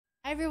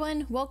Hi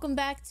everyone, welcome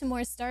back to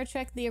more Star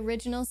Trek The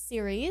Original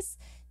Series.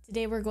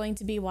 Today we're going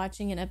to be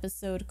watching an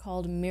episode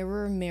called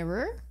Mirror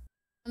Mirror.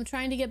 I'm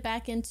trying to get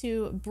back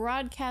into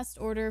broadcast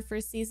order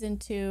for season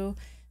 2,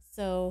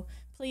 so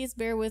please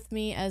bear with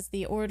me as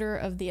the order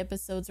of the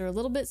episodes are a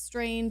little bit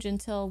strange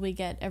until we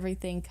get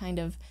everything kind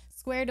of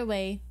squared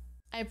away.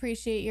 I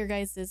appreciate your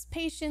guys'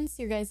 patience,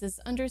 your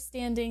guys'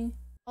 understanding.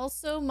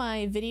 Also,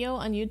 my video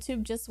on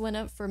YouTube just went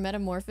up for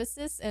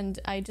Metamorphosis, and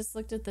I just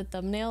looked at the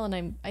thumbnail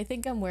and I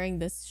think I'm wearing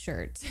this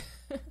shirt.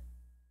 So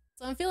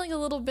I'm feeling a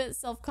little bit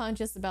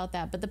self-conscious about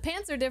that, but the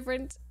pants are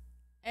different,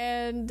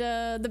 and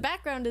the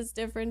background is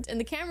different, and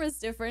the camera's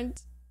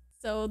different,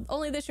 so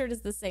only the shirt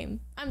is the same.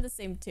 I'm the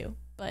same too,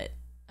 but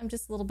I'm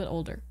just a little bit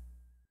older.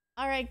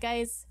 Alright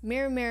guys,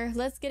 Mirror Mirror,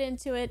 let's get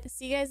into it.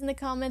 See you guys in the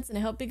comments, and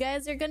I hope you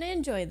guys are gonna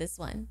enjoy this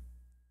one.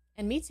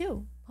 And me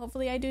too.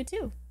 Hopefully I do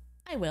too.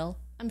 I will.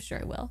 I'm sure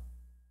I will.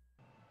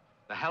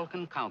 The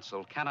Halcyon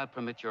Council cannot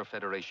permit your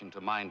Federation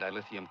to mine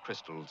dilithium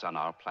crystals on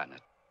our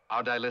planet.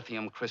 Our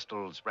dilithium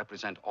crystals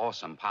represent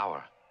awesome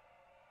power.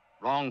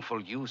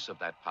 Wrongful use of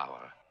that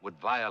power would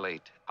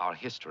violate our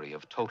history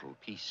of total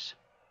peace.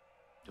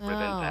 To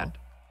prevent that,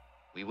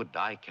 we would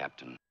die,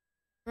 Captain.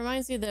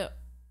 Reminds me of the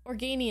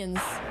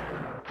Organians.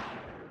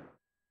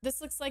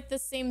 This looks like the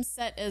same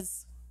set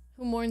as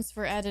Who Mourns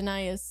for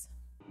Adonais.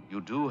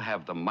 You do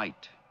have the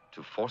might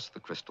to force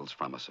the crystals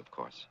from us, of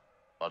course.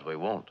 But we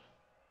won't.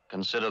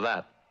 Consider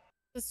that.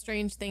 It's a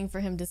strange thing for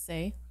him to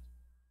say.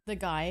 The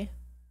guy,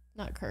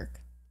 not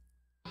Kirk.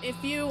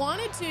 If you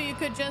wanted to, you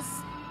could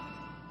just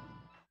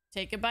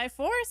take it by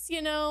force,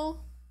 you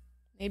know?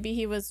 Maybe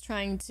he was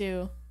trying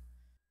to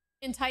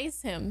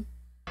entice him.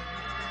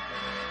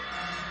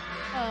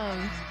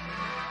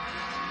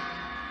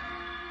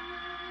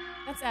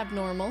 That's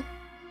abnormal.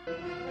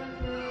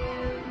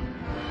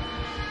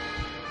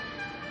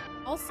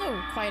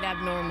 Also quite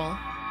abnormal.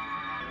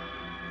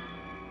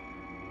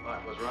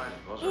 That was right.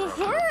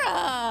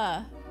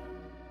 Uhura!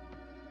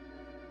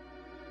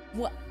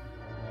 What?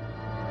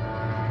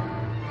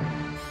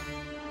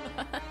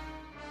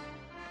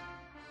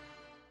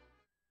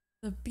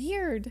 The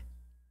beard.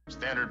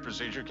 Standard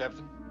procedure,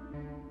 Captain.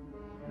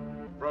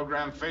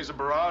 Program phaser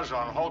barrage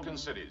on Hulkin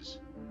cities.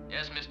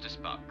 Yes, Mr.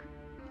 Spock.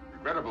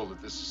 Regrettable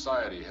that this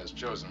society has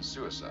chosen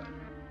suicide.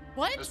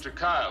 What? Mr.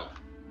 Kyle,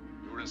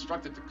 you were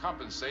instructed to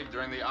compensate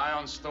during the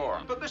ion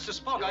storm. But Mr.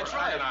 Spock, Your I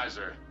tried.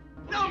 ionizer.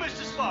 No,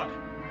 Mr. Spock!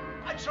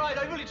 I tried,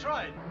 I really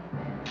tried.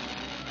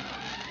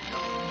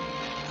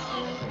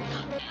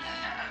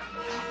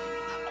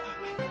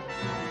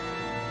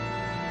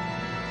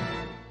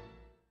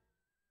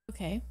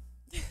 Okay.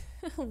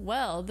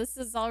 Well, this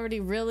is already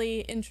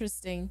really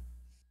interesting.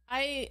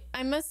 I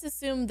must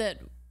assume that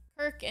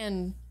Kirk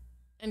and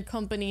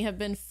company have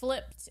been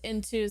flipped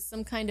into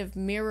some kind of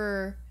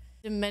mirror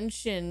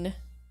dimension.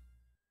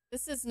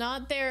 This is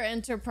not their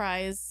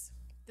Enterprise.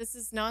 This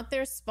is not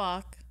their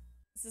Spock.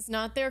 This is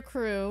not their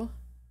crew.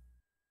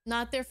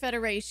 Not their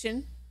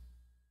Federation.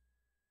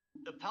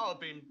 The power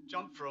beam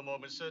jumped for a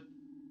moment, sir,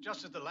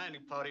 just as the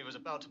landing party was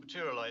about to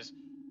materialize.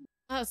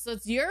 Oh, so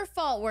it's your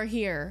fault we're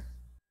here.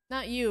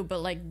 Not you, but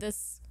like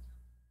this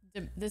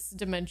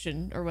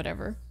dimension or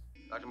whatever.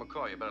 Dr.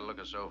 McCoy, you better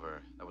look us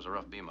over. That was a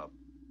rough beam up.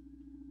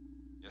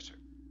 Yes, sir.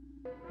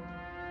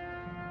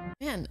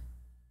 Man,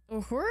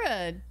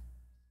 Uhura,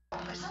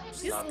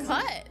 she's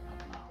cut.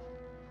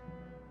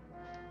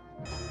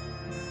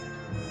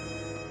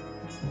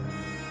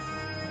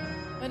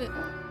 What?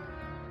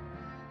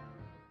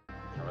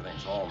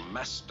 Everything's all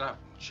messed up,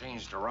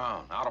 changed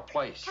around, out of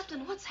place.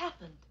 Captain, what's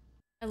happened?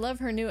 I love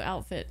her new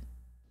outfit.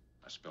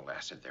 I spilled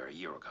acid there a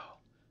year ago.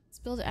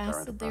 Spilled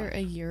acid there a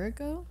year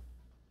ago?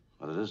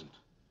 But it isn't.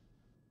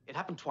 It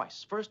happened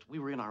twice. First, we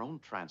were in our own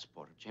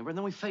transporter chamber, and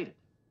then we faded.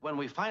 When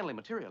we finally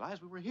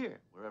materialized, we were here.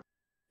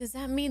 Does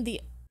that mean do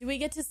we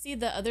get to see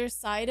the other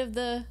side of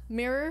the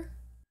mirror?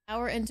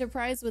 Our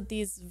Enterprise with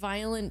these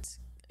violent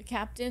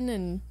captain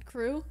and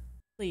crew?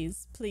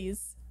 Please,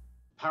 please.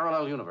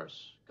 Parallel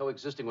universe,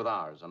 coexisting with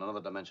ours on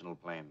another dimensional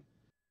plane.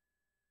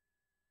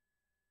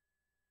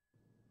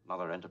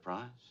 Another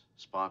Enterprise?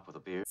 Spock with a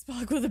beard?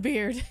 Spock with a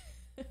beard.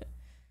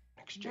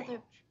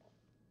 Exchange.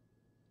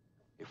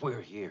 If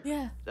we're here,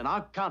 yeah, then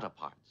our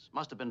counterparts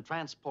must have been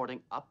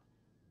transporting up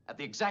at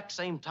the exact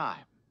same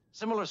time.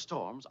 Similar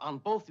storms on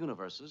both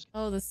universes.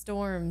 Oh, the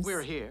storms.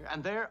 We're here,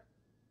 and they're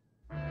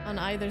on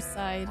either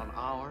side. On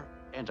our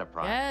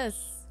Enterprise.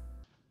 Yes.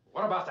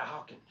 What about the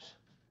Hawkins?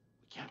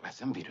 We can't let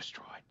them be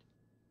destroyed.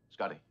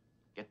 Scotty,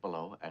 get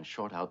below and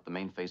short out the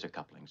main phaser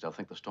couplings. They'll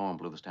think the storm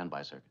blew the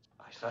standby circuits.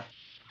 Aye, sir.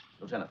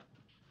 Lieutenant,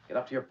 get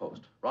up to your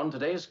post. Run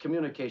today's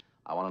communication.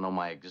 I want to know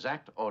my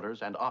exact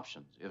orders and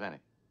options, if any.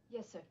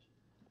 Yes, sir.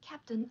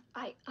 Captain,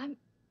 I'm...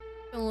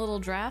 A little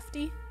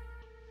drafty?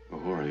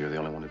 Uhura, you're the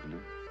only one who can do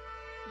it.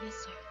 Yes,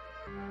 sir.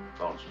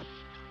 Phones.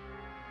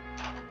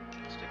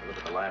 Let's take a look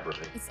at the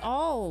library. It's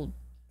all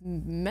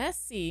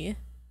messy.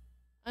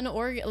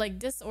 Like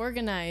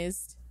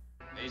disorganized.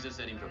 Laser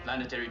setting for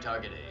planetary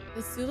target A.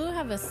 Does Sulu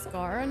have a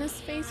scar on his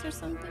face or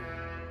something?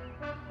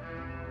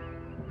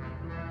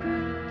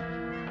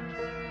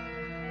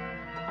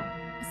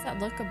 What's that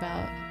look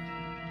about?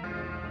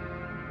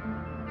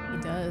 He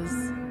does.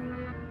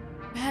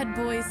 Bad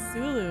boy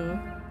Sulu.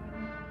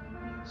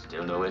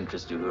 Still no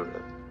interest,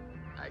 Uhura.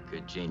 I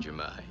could change your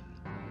mind.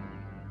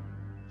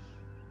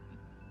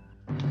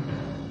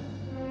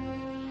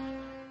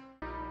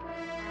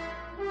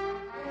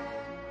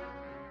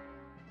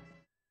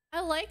 I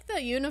like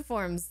the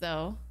uniforms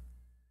though.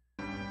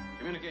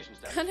 Communication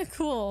status. Kind of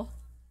cool.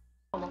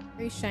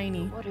 Very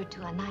shiny. Order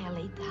to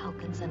annihilate the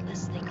Halkins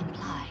unless they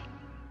comply.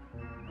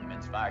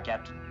 Commence fire,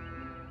 Captain.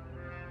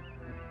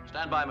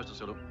 Stand by, Mr.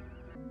 Sulu.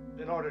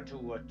 In order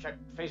to check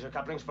phaser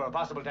couplings for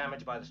possible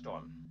damage by the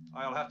storm.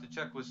 I'll have to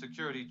check with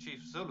Security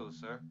Chief Sulu,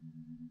 sir.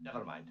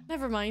 Never mind.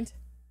 Never mind.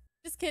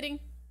 Just kidding.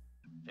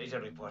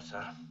 Phaser report,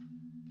 sir.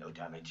 No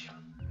damage.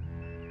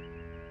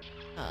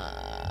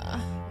 Well,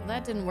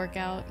 that didn't work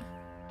out.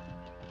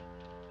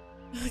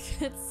 Look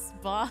at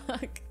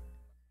Spock.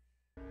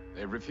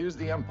 They refused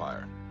the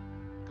Empire.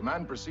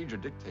 Command procedure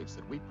dictates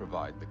that we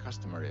provide the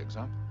customary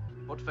example.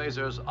 Put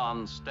phasers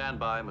on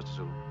standby, Mr.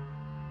 Sulu.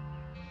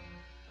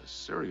 A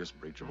serious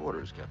breach of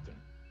orders, Captain.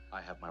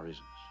 I have my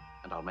reasons,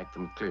 and I'll make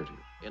them clear to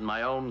you in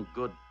my own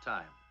good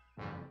time.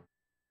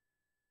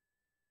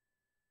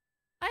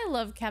 I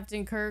love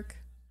Captain Kirk.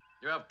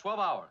 You have 12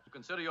 hours to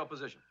consider your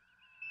position.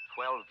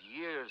 12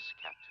 years,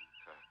 Captain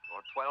Kirk,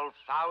 or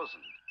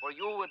 12,000, for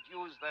you would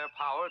use their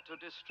power to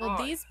destroy. Well,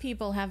 these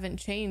people haven't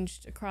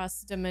changed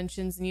across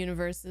dimensions and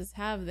universes,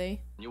 have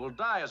they? You will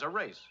die as a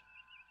race.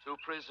 To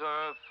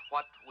preserve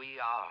what we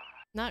are.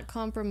 Not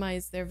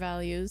compromise their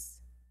values.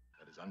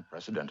 That is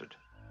unprecedented.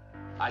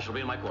 I shall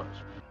be in my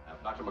quarters.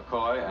 Have Dr.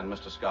 McCoy and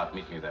Mr. Scott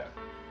meet me there.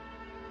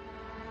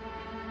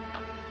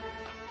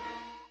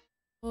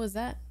 What was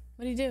that?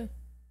 What did he do?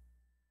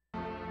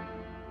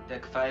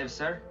 Deck 5,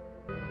 sir.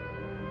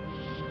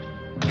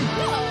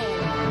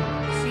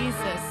 Whoa!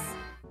 Jesus.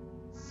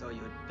 So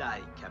you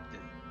die, Captain.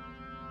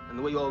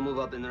 And we all move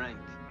up in rank.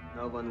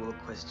 No one will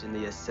question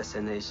the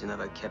assassination of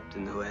a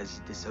captain who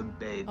has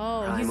disobeyed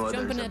Oh, prime he's orders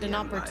jumping of at the an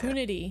Empire.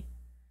 opportunity.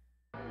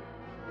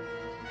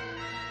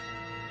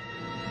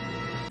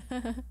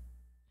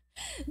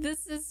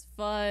 This is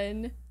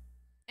fun.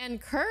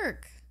 And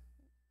Kirk.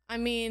 I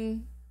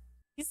mean,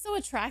 he's so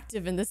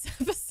attractive in this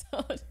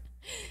episode.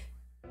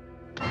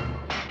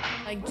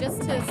 Like,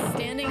 just his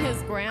standing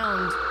his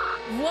ground.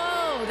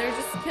 Whoa, they're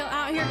just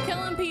out here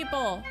killing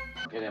people.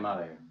 Get him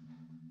out of here.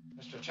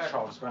 Mr.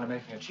 Chekhov is going to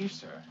make me a chief,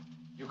 sir.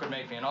 You could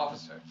make me an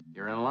officer.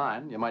 You're in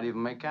line. You might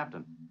even make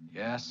captain.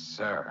 Yes,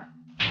 sir.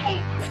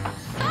 I'm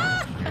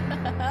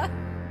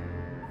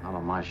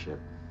on my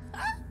ship.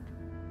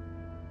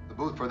 The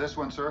booth for this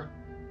one, sir?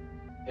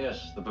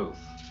 Yes, the booth.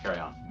 Carry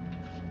on.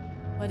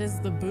 What is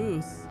the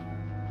booth?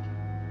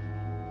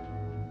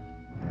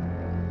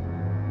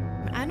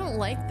 I don't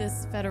like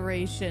this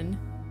Federation.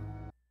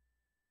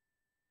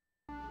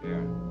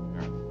 Here.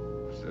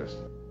 What's this?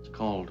 It's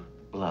called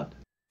blood.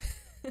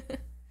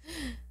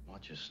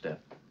 Watch your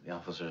step. The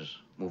officers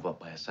move up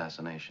by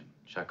assassination.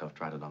 Chekhov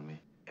tried it on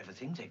me.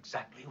 Everything's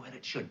exactly where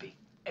it should be,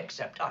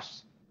 except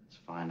us. Let's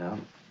find out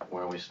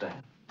where we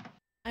stand.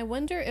 I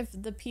wonder if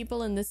the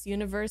people in this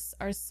universe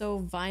are so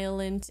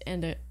violent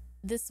and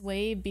this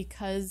way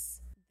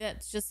because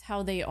that's just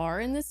how they are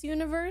in this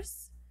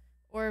universe,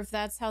 or if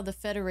that's how the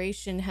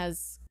Federation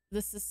has,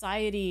 the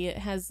society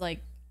has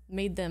like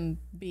made them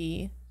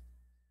be,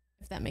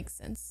 if that makes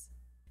sense.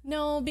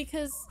 No,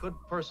 because Could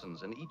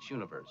persons in each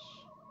universe,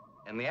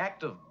 in the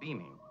act of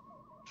beaming,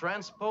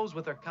 transpose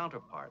with their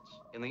counterparts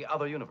in the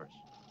other universe?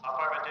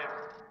 Affirmative.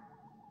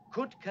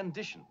 Could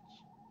conditions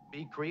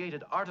be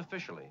created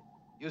artificially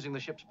using the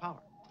ship's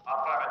power?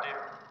 Affirmative.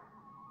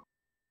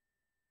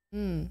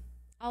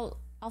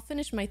 I'll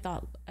finish my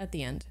thought at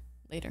the end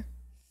later.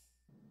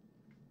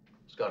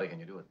 Scotty, can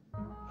you do it?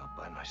 Not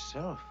by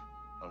myself.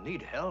 I'll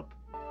need help.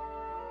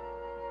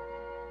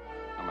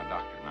 I'm a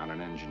doctor, not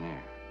an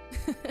engineer.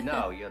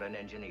 No, you're an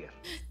engineer.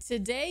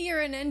 Today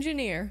you're an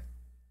engineer.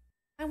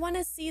 I want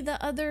to see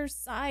the other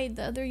side,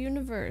 the other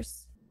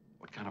universe.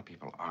 What kind of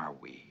people are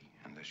we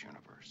in this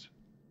universe?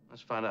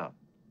 Let's find out.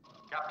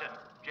 Captain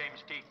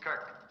James T.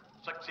 Kirk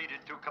succeeded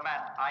to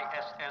command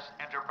ISS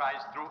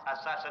Enterprise through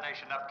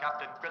assassination of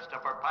Captain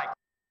Christopher Pike.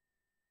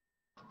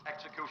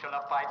 Execution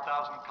of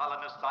 5,000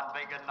 colonists on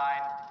Vega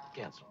 9.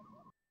 Cancel.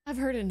 I've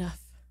heard enough.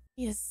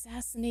 He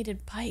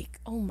assassinated Pike.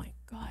 Oh my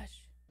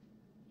gosh.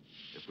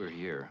 If we're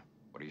here,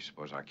 what do you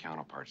suppose our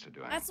counterparts are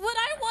doing? That's what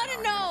I want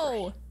to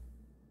know.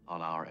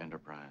 On our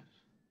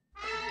Enterprise.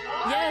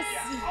 Yes.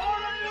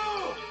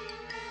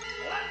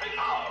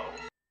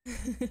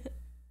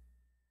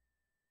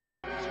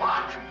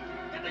 Spock!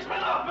 Get these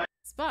men off me!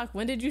 Spock,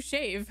 when did you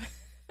shave?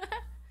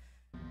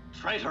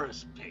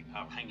 Traitorous pig!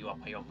 I'll hang you up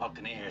by your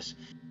Vulcan ears.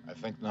 I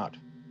think not.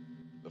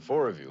 The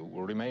four of you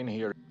will remain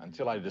here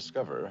until I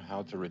discover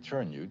how to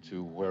return you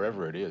to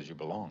wherever it is you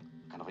belong.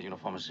 What kind of a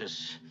uniform is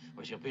this?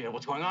 Where's your beard?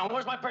 What's going on?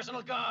 Where's my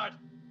personal guard?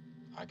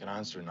 I can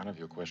answer none of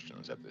your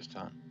questions at this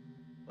time.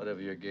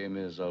 Whatever your game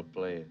is, I'll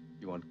play it.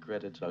 You want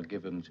credits, I'll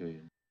give them to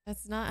you.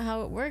 That's not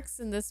how it works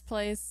in this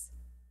place.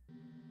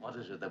 What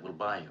is it that will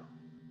buy you?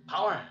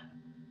 Power?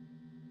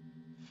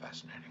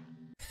 fascinating.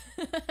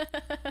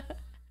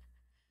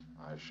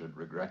 I should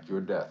regret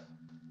your death.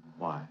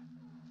 Why?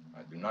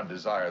 I do not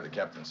desire the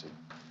captaincy,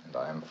 and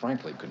I am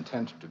frankly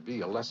content to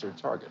be a lesser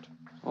target.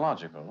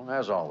 Logical,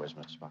 as always,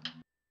 Mr. Spock.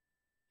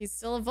 He's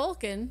still a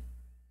Vulcan.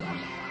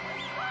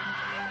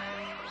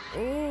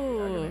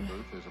 Ooh. The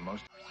booth is a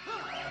most...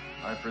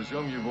 I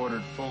presume you've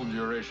ordered full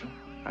duration?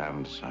 I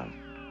haven't decided.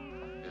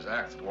 His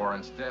act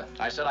warrants death.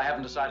 I said I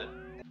haven't decided.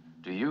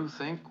 Do you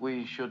think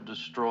we should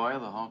destroy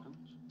the Hawkins?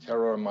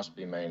 Terror must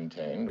be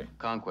maintained.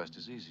 Conquest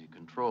is easy.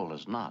 Control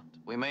is not.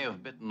 We may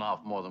have bitten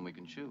off more than we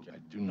can chew. I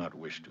do not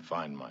wish to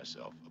find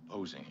myself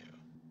opposing you.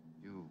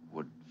 You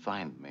would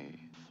find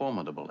me a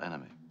formidable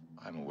enemy.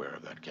 I'm aware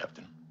of that,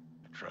 Captain.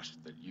 I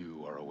trust that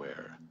you are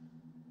aware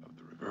of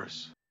the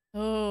reverse.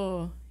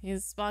 Oh,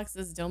 his Spock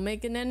says, don't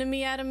make an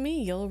enemy out of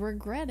me. You'll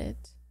regret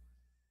it.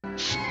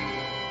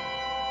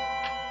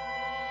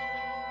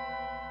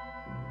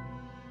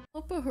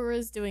 Hope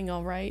Uhura's doing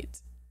all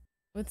right.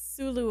 With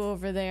Sulu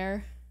over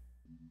there.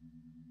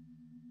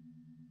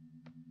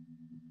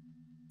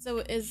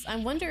 So I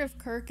wonder if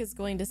Kirk is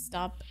going to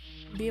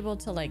be able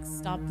to like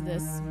stop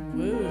this,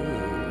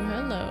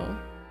 hello,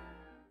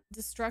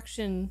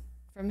 destruction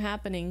from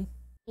happening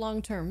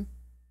long term.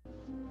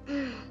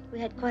 We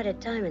had quite a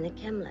time in the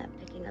chem lab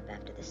picking up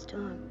after the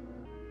storm.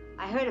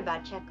 I heard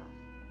about Chekhov.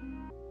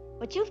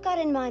 What you've got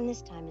in mind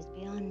this time is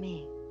beyond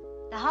me.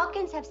 The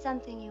Hawkins have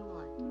something you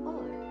want,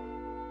 or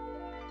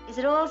is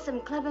it all some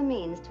clever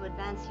means to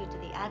advance you to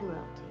the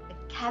Admiralty, the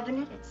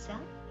cabinet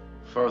itself?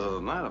 Further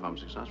than that, if I'm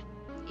successful.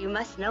 You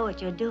must know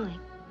what you're doing.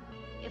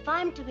 If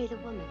I'm to be the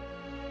woman,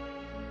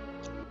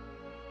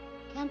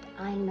 can't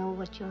I know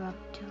what you're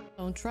up to?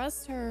 Don't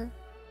trust her.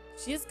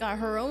 She's got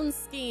her own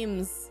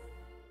schemes.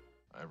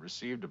 I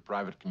received a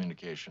private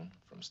communication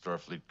from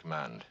Starfleet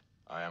Command.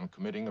 I am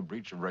committing a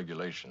breach of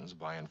regulations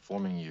by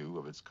informing you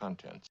of its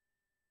contents.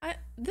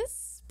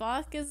 This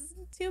Spock is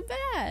too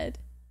bad.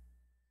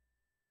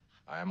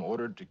 I am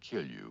ordered to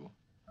kill you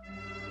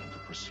and to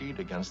proceed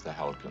against the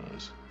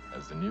Halkins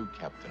as the new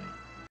captain.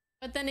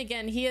 But then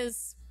again, he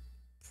is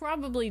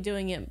probably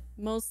doing it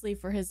mostly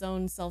for his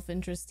own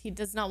self-interest. He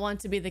does not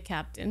want to be the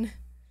captain.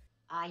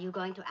 Are you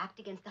going to act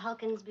against the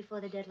Halkins before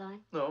the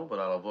deadline? No, but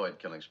I'll avoid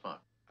killing Spock.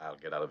 I'll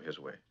get out of his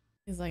way.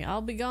 He's like,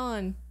 I'll be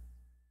gone.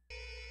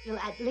 You'll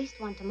at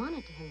least want to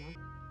monitor him, won't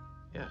you?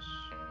 Yes.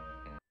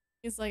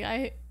 He's like,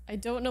 I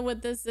don't know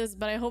what this is,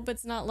 but I hope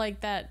it's not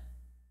like that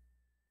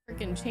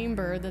freaking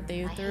chamber that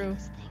they threw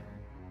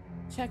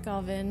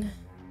Chekhov in.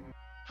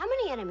 How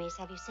many enemies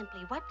have you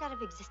simply wiped out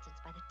of existence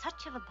by the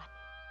touch of a button?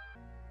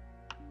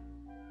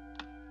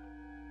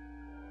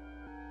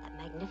 That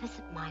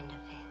magnificent mind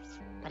of his,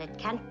 but it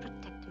can't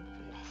protect him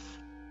from this.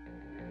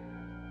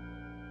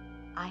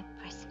 I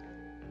press it,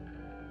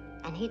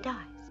 and he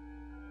dies.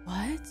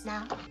 What?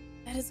 Now?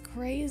 That is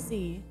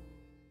crazy.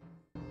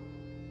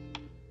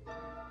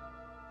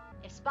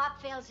 If Spock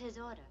fails his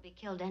order, he'll be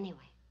killed anyway.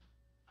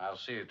 I'll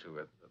see to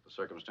it that the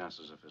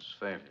circumstances of his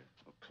failure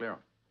will clear him.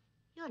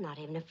 You're not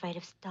even afraid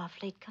of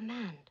Starfleet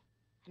Command.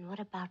 And what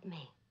about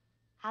me?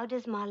 How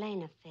does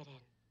Marlena fit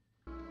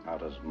in? How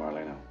does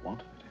Marlena want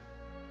to fit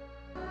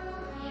in?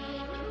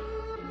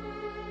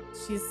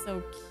 She's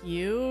so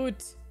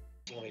cute.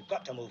 We've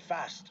got to move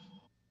fast.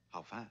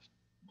 How fast?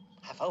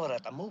 Half hour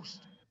at the most.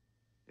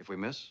 If we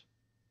miss?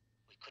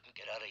 We couldn't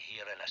get out of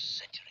here in a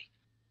century.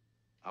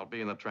 I'll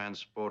be in the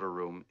transporter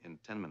room in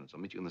 10 minutes.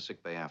 I'll meet you in the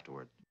sick bay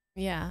afterward.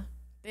 Yeah,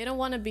 they don't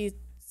want to be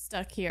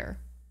stuck here.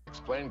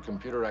 Explain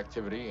computer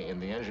activity in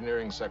the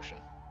engineering section.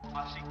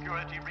 Our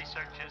security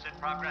research is in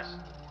progress.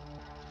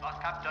 Our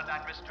Captain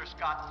and Mr.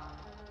 Scott.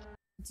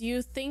 Do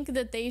you think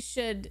that they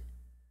should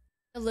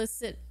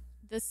elicit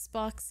this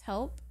Spock's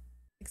help?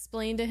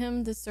 Explain to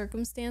him the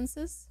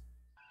circumstances?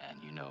 And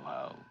you know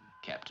how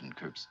Captain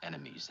Kirk's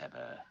enemies have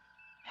a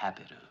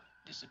habit of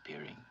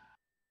disappearing.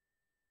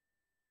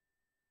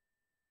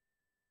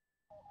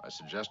 I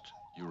suggest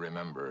you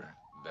remember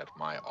that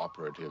my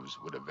operatives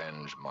would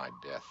avenge my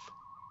death,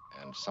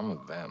 and some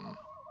of them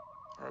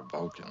are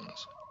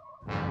Vulcans.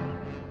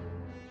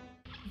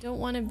 Don't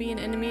want to be an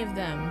enemy of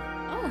them.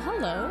 Oh,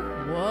 hello.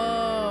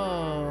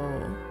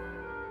 Whoa.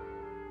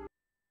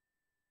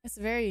 It's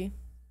very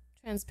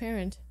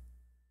transparent.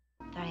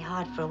 Very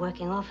hard for a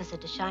working officer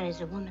to shine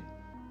as a woman.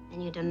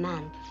 And you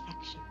demand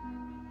perfection.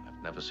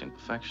 I've never seen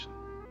perfection,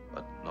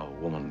 but no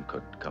woman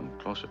could come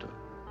closer to it.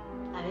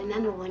 I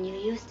remember when you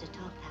used to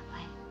talk that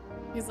way.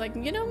 He's like,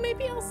 you know,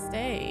 maybe I'll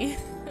stay.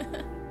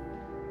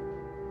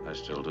 I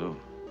still do.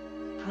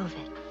 Prove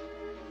it.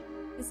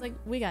 He's like,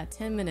 we got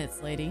 10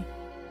 minutes, lady.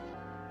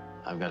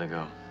 I've got to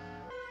go.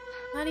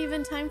 Not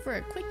even time for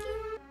a quickie?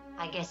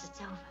 I guess it's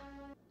over.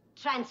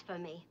 Transfer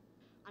me.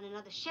 On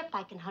another ship,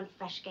 I can hunt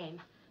fresh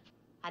game.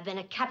 I've been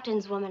a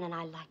captain's woman, and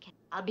I like it.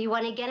 I'll be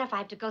one again if I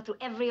have to go through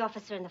every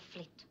officer in the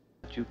fleet.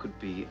 But you could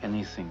be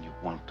anything you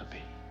want to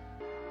be.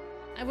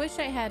 I wish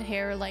I had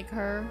hair like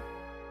her.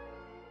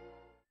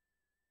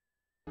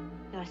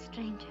 You're a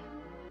stranger.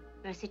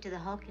 Mercy to the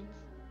Hawkins.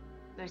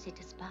 Mercy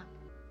to Spock.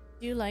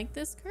 Do you like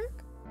this,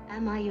 Kirk?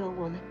 Am I your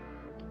woman?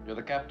 You're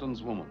the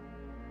captain's woman.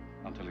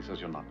 Until he says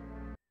you're not.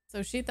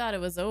 So she thought it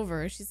was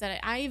over. She said,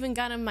 I even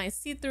got him my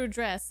see-through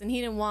dress and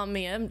he didn't want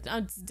me.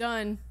 It's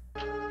done.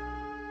 What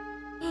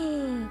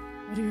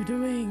are you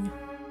doing?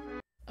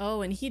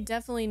 Oh, and he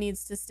definitely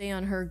needs to stay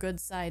on her good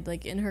side,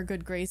 like in her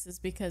good graces,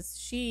 because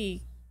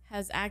she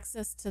has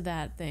access to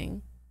that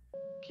thing.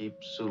 Keep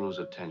Sulu's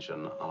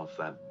attention off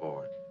that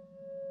board.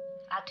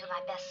 I'll do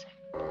my best, sir.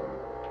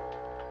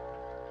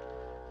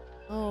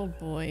 Oh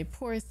boy,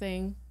 poor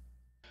thing.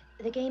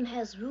 The game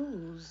has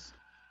rules.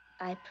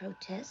 I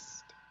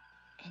protest,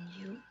 and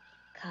you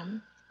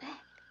come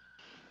back.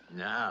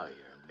 Now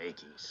you're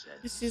making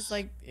sense. She's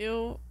like,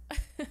 ew,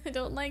 I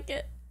don't like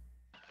it.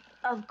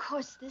 Of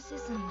course, this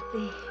isn't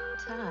the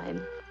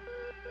time.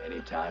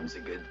 Any time's a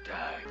good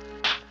time.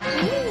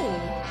 Ooh.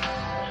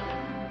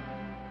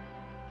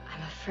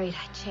 I'm afraid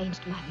I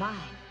changed my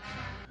mind.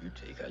 You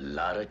take a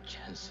lot of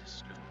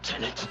chances,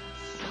 Lieutenant.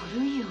 So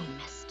do you,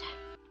 mister.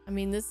 I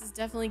mean, this is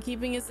definitely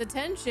keeping his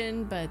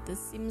attention, but this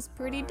seems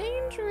pretty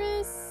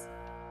dangerous.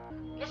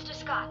 Mr.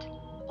 Scott,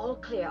 all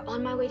clear.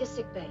 On my way to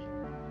sickbay.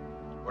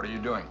 What are you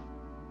doing?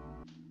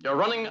 You're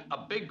running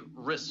a big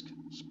risk,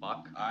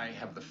 Spock. I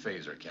have the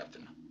phaser,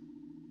 Captain.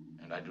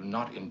 And I do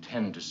not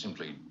intend to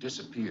simply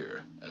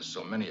disappear, as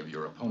so many of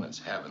your opponents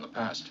have in the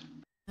past.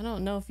 I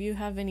don't know if you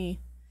have any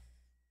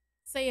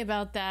say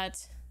about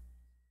that.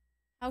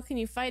 How can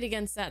you fight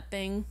against that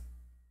thing?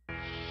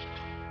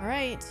 All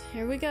right,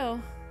 here we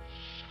go.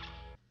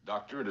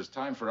 Doctor, it is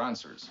time for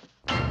answers.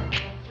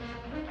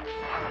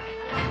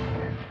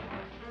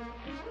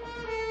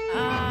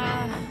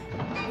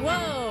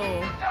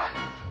 Whoa!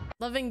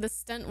 Loving the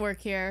stunt work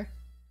here.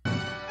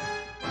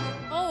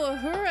 Oh,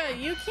 Uhura,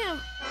 you can't...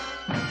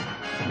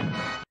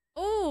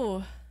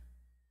 Oh!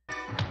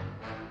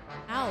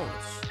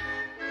 Ouch.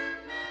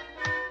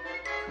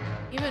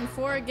 Even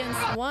 4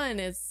 against 1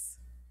 is...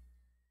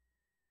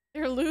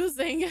 They're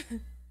losing.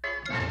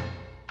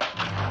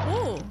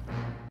 Oh!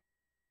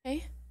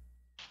 Okay.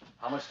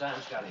 How much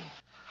time, Scotty?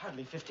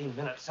 Hardly 15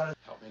 minutes, sir.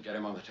 Help me get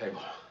him on the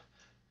table.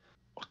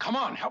 Well, come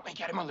on, help me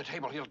get him on the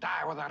table. He'll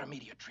die without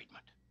immediate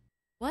treatment.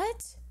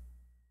 What?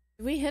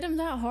 Did we hit him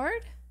that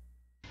hard?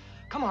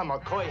 Come on,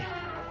 McCoy.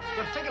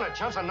 You're taking a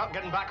chance on not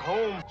getting back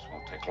home. This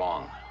won't take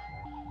long.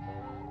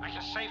 I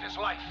can save his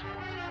life.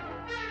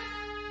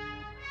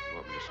 You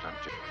want me to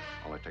stop, Jim?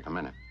 Only take a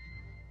minute.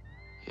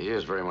 He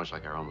is very much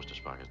like our own Mr.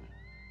 Spock, isn't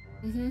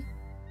he? Mm-hmm.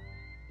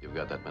 You've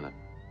got that minute.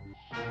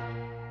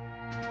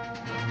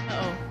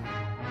 Uh-oh.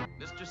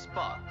 Mr.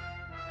 Spock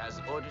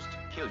has orders to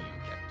kill you,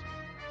 Captain.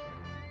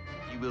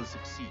 He will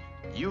succeed.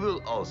 You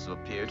will also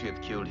appear to have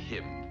killed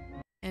him.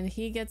 And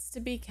he gets to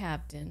be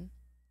captain.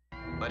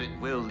 But it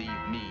will leave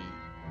me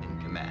in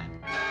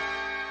command.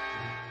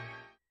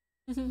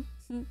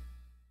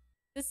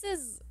 This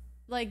is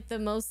like the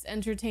most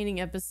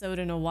entertaining episode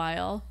in a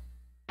while.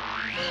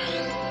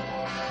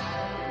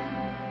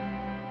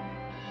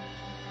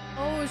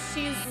 Oh,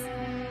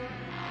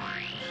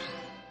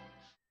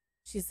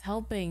 she's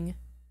helping.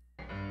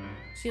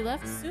 She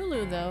left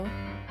Sulu though,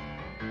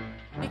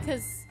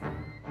 because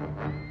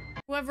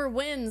whoever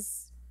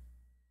wins,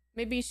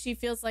 maybe she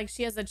feels like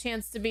she has a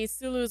chance to be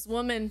Sulu's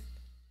woman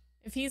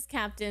if he's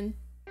captain.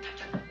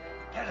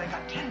 Yeah, they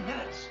got 10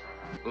 minutes.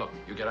 Look,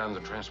 you get out of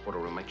the transporter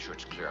room, make sure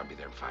it's clear. I'll be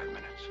there in 5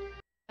 minutes.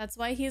 That's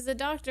why he's a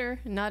doctor,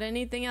 not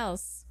anything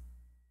else.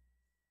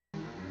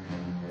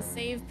 To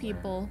save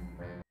people,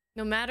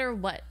 no matter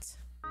what.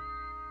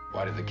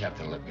 Why did the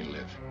captain let me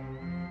live?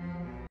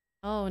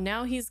 Oh,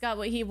 now he's got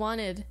what he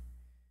wanted.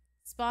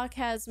 Spock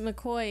has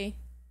McCoy,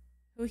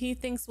 who he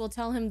thinks will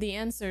tell him the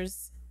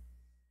answers.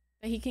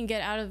 That he can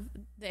get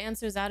the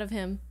answers out of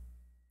him.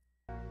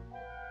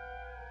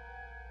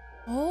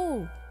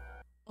 Oh.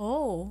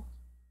 Oh.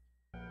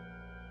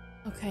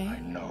 Okay. I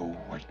know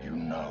what you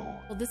know.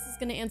 Well, this is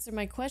going to answer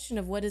my question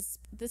of what is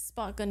this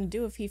Spock going to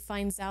do if he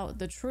finds out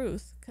the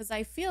truth? Because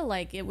I feel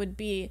like it would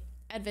be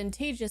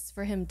advantageous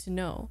for him to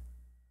know.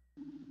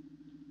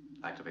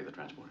 Activate the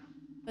transporter.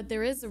 But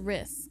there is a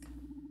risk.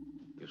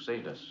 You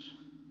saved us.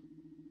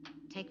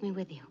 Take me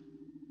with you.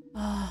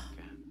 Ah.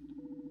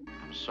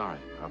 I'm sorry.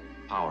 Our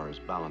power is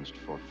balanced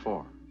for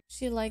 4.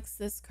 She likes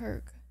this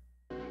Kirk.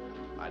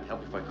 I'd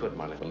help if I could,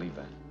 Marley. Believe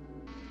that.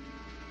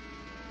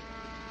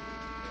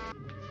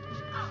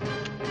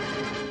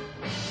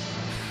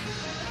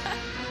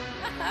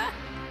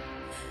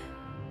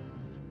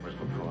 Where's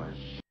McCoy?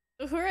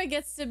 Uhura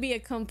gets to be a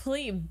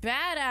complete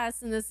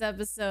badass in this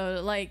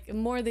episode, like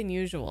more than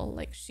usual,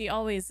 like she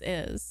always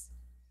is.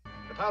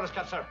 The power is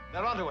cut, sir.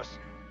 They're onto us.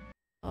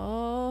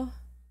 Oh.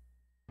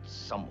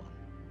 Someone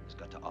has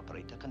got to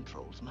operate the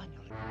controls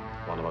manually.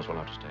 One of us will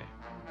have to stay.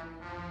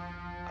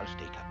 I'll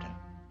stay, Captain.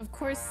 Of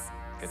course,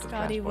 Get to the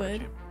Scotty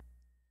transporter, would.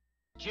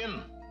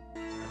 Jim.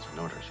 That's an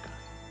order, Scotty.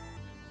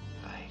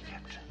 Aye,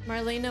 Captain.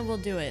 Marlena will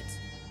do it.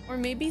 Or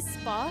maybe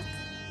Spock?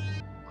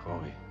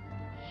 McCoy.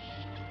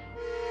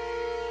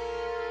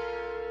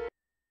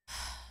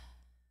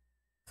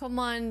 Come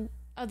on,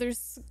 other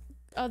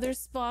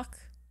Spock.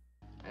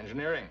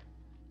 Engineering.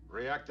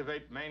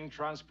 Reactivate main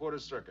transporter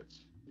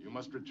circuits. You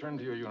must return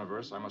to your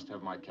universe. I must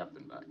have my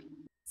captain back.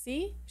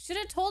 See? Should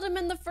have told him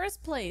in the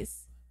first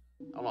place.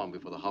 How long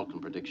before the Hulk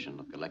prediction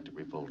of galactic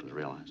revolt is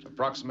realized?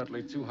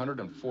 Approximately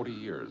 240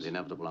 years. The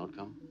inevitable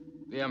outcome?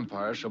 The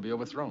Empire shall be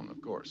overthrown, of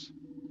course.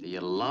 The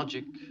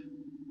illogic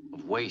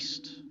of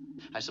waste.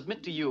 I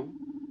submit to you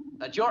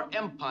that your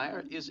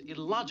empire is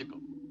illogical.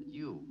 That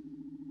you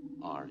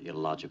are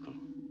illogical.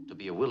 To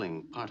be a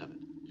willing part of it.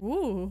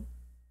 Ooh.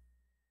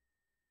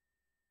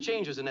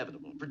 Change is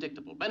inevitable,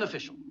 predictable,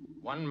 beneficial.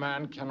 One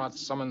man cannot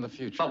summon the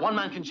future. But one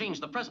man can change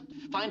the present.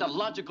 Find a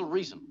logical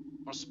reason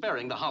for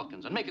sparing the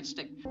Halkans and make it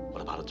stick.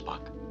 What about it,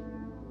 Spock?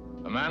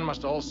 A man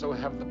must also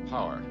have the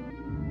power.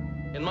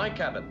 In my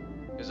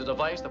cabin is a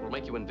device that will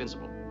make you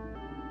invincible.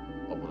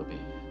 What will it be?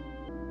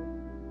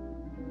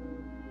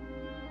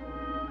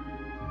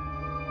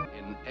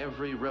 In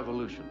every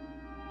revolution,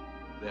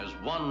 there's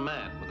one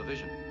man with a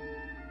vision.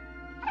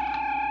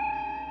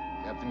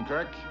 Captain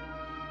Kirk,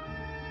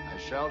 I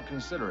shall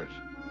consider it.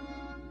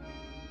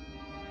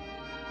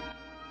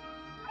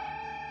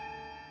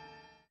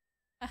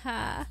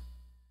 Haha.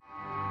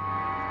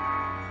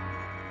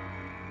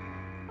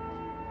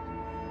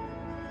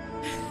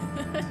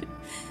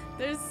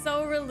 They're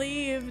so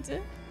relieved.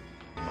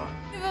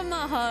 Give him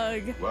a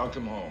hug.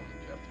 Welcome home,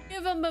 Captain.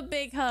 Give him a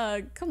big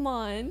hug. Come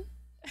on.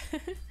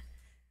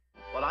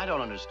 What I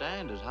don't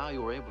understand is how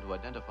you were able to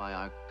identify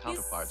our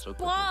counterparts so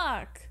quickly.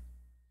 Spock!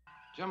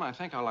 Jim, I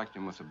think I liked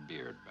him with a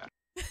beard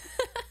better.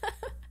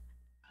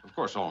 Of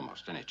course,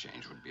 almost any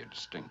change would be a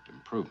distinct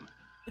improvement.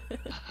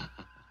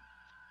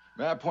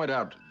 May I point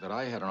out that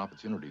I had an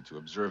opportunity to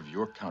observe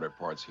your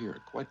counterparts here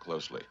quite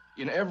closely.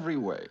 In every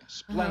way,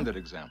 splendid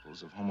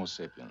examples of Homo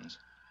sapiens.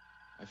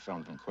 I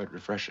found them quite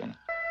refreshing.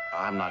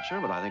 I'm not sure,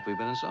 but I think we've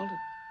been insulted.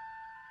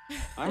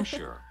 I'm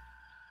sure.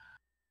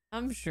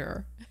 I'm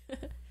sure.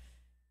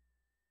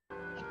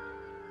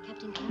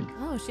 Captain Kirk?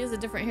 Oh, she has a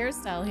different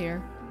hairstyle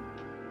here.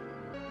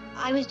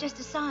 I was just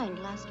assigned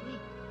last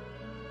week.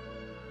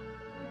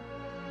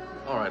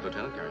 All right,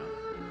 Lieutenant, carry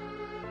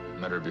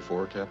on. Met her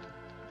before, Captain?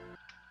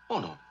 Oh,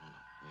 no.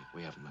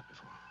 We haven't met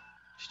before.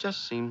 She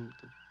just seemed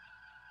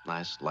a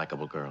nice,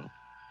 likable girl.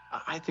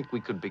 I think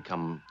we could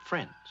become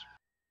friends.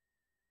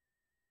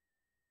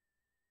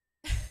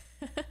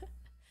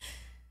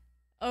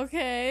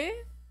 Okay.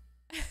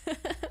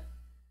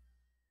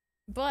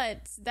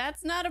 But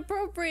that's not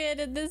appropriate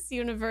in this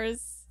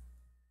universe.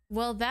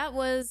 Well, that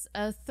was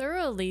a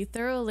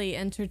thoroughly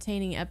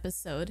entertaining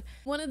episode.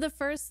 One of the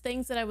first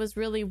things that I was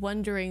really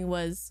wondering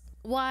was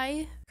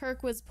why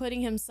Kirk was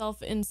putting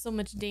himself in so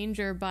much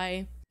danger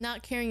by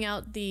not carrying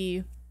out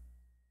the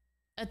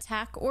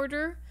attack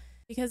order,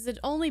 because it'd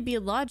only be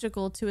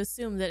logical to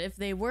assume that if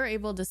they were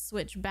able to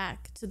switch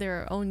back to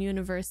their own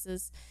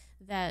universes,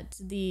 that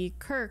the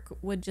Kirk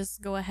would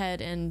just go ahead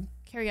and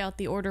carry out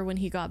the order when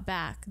he got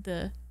back.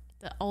 The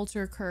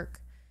Alter Kirk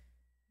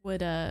would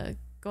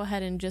go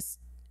ahead and just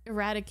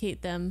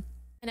eradicate them,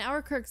 and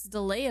our Kirk's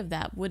delay of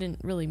that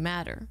wouldn't really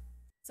matter.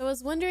 So I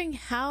was wondering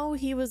how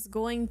he was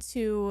going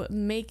to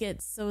make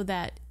it so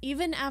that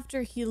even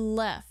after he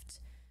left,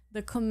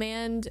 the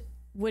command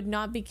would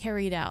not be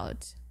carried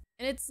out.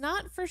 And it's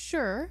not for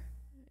sure,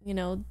 you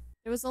know,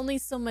 there was only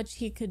so much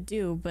he could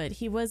do, but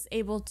he was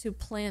able to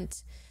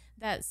plant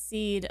that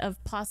seed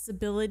of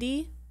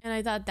possibility, and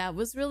I thought that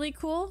was really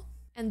cool.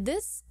 And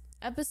this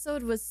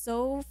episode was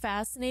so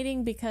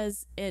fascinating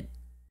because it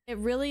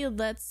really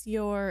lets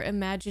your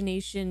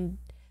imagination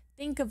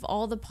think of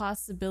all the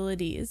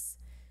possibilities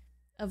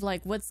of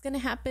like what's gonna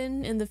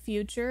happen in the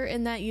future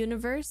in that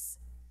universe.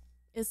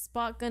 Is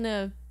Spock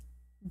gonna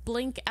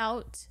blink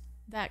out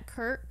that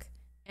Kirk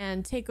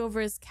and take over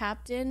as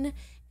captain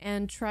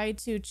and try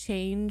to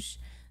change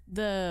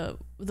the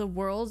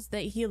world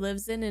that he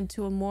lives in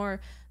into a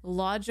more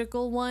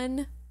logical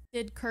one?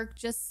 Did Kirk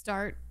just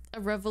start a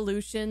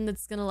revolution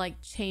that's gonna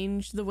like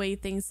change the way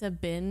things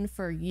have been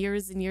for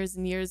years and years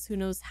and years, who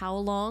knows how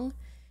long,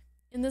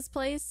 in this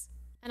place?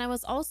 And I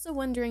was also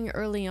wondering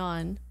early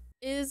on,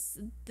 is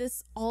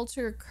this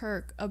Alter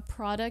Kirk a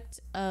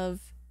product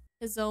of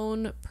his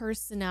own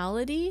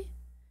personality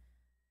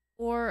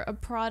or a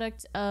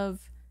product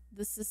of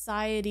the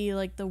society,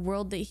 like the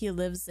world that he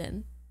lives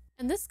in?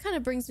 And this kind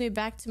of brings me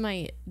back to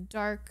my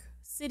Dark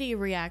City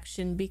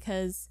reaction,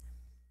 because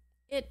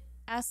it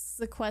asks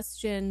the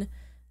question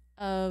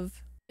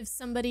of if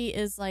somebody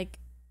is like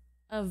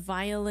a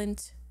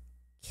violent,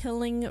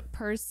 killing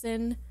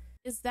person,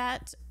 is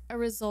that a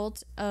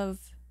result of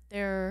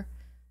their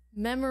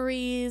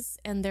memories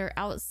and their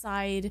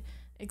outside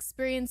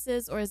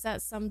experiences, or is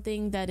that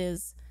something that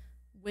is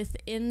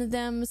within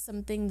them,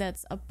 something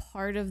that's a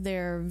part of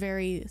their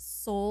very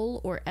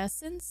soul or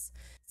essence?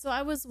 So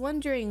I was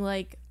wondering,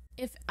 like,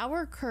 if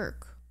our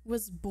Kirk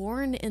was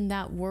born in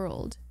that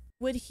world,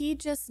 would he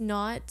just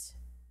not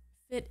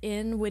fit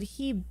in? Would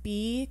he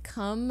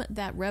become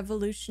that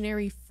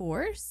revolutionary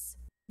force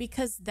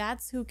because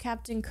that's who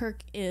Captain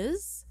Kirk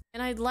is?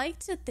 And I'd like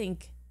to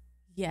think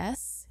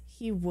yes,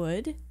 he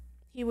would.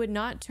 He would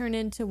not turn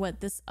into what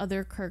this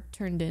other Kirk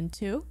turned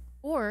into.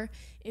 Or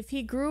if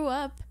he grew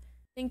up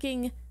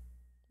thinking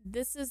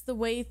this is the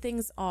way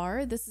things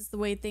are. This is the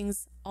way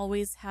things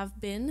always have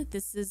been.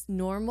 This is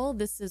normal.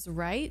 This is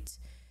right.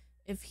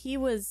 If he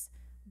was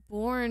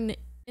born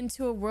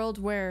into a world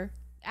where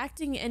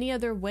acting any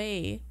other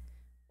way,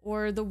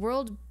 or the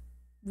world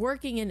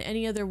working in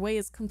any other way,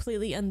 is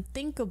completely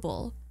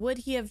unthinkable, would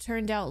he have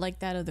turned out like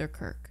that other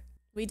Kirk?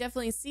 We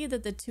definitely see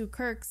that the two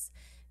Kirks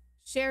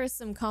share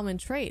some common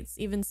traits.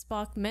 Even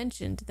Spock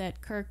mentioned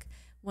that Kirk,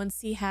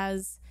 once he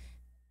has,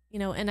 you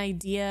know, an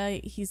idea,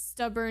 he's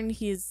stubborn,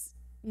 he's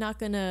not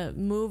gonna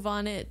move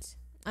on it.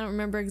 I don't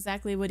remember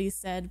exactly what he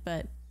said,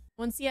 but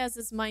once he has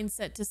his mind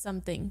set to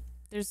something,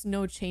 there's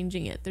no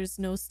changing it. There's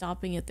no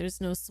stopping it.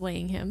 There's no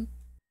swaying him.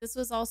 This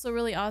was also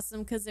really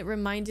awesome because it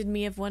reminded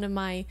me of one of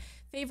my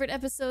favorite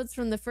episodes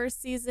from the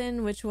first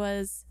season, which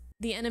was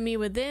The Enemy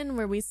Within,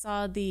 where we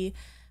saw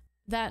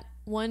that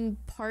one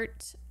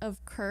part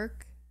of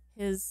Kirk,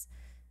 his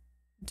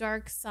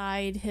dark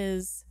side,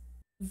 his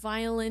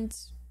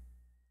violent,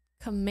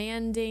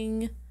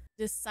 commanding,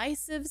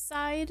 decisive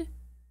side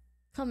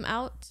come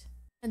out,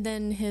 and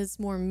then his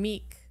more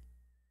meek,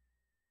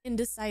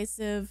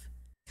 indecisive,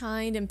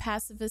 kind, and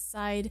pacifist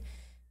side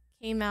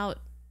came out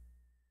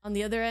on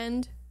the other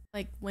end,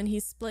 like when he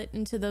split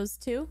into those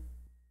two.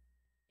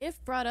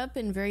 If brought up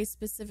in very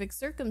specific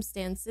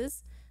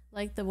circumstances,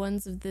 like the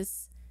ones of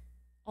this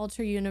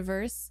alter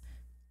universe,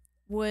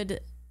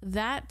 would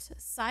that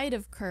side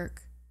of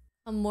Kirk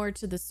come more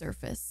to the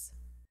surface?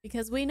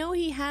 Because we know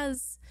he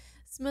has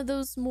some of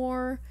those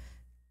more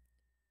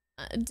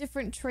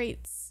different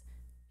traits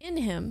in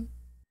him.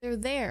 They're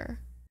there.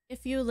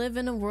 If you live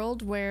in a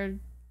world where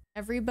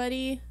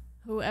everybody,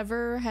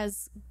 whoever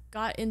has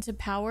got into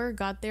power,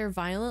 got there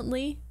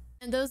violently,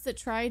 and those that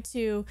try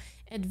to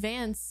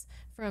advance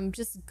from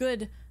just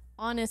good,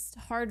 honest,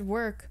 hard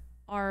work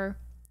are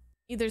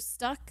either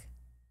stuck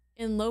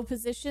in low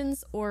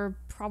positions or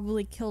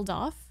probably killed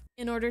off.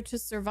 In order to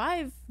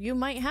survive, you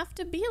might have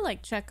to be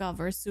like Chekhov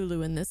or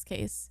Sulu in this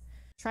case.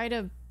 Try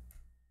to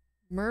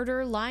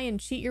murder, lie, and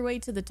cheat your way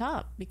to the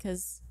top,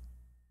 because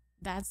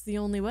that's the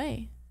only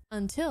way,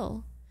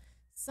 until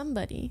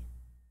somebody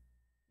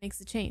makes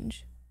a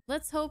change.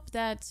 Let's hope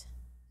that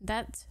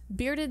that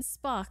bearded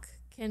Spock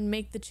can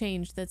make the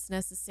change that's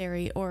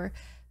necessary, or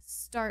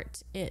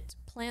start it,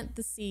 plant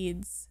the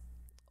seeds,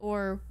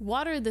 or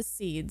water the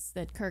seeds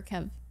that Kirk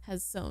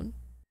has sown.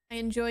 I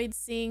enjoyed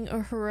seeing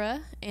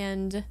Uhura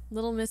and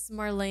Little Miss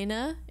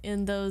Marlena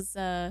in those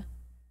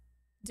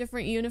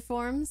different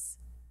uniforms.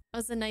 It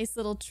was a nice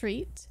little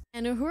treat.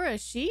 And Uhura,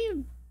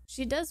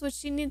 she does what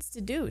she needs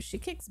to do. She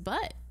kicks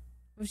butt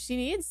if she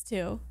needs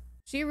to.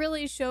 She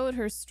really showed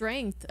her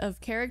strength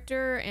of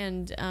character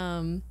and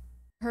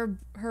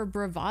her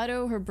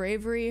bravado, her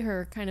bravery,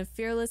 her kind of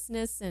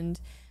fearlessness, and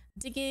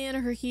digging in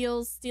her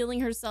heels,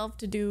 steeling herself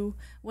to do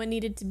what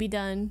needed to be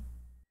done.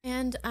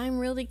 And I'm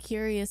really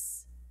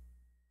curious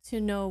to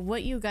know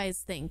what you guys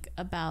think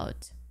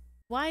about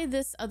why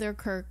this other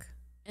Kirk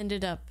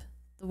ended up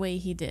the way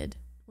he did.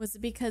 Was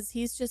it because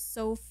he's just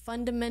so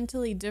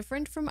fundamentally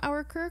different from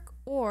our Kirk,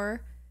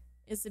 or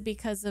is it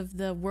because of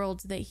the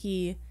world that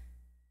he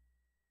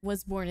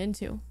was born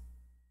into?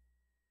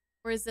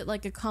 Or is it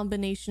like a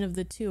combination of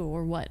the two,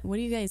 or what? What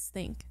do you guys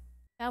think?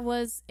 That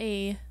was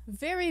a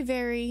very,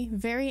 very,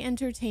 very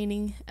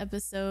entertaining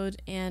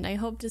episode, and I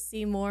hope to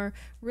see more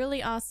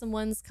really awesome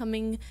ones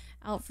coming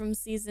out from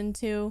season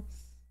 2.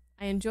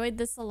 I enjoyed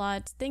this a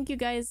lot. Thank you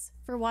guys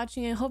for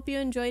watching. I hope you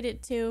enjoyed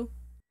it too.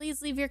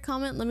 Please leave your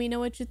comment. Let me know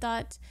what you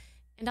thought,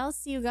 and I'll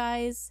see you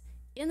guys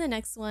in the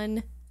next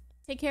one.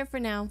 Take care for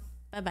now.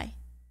 Bye-bye.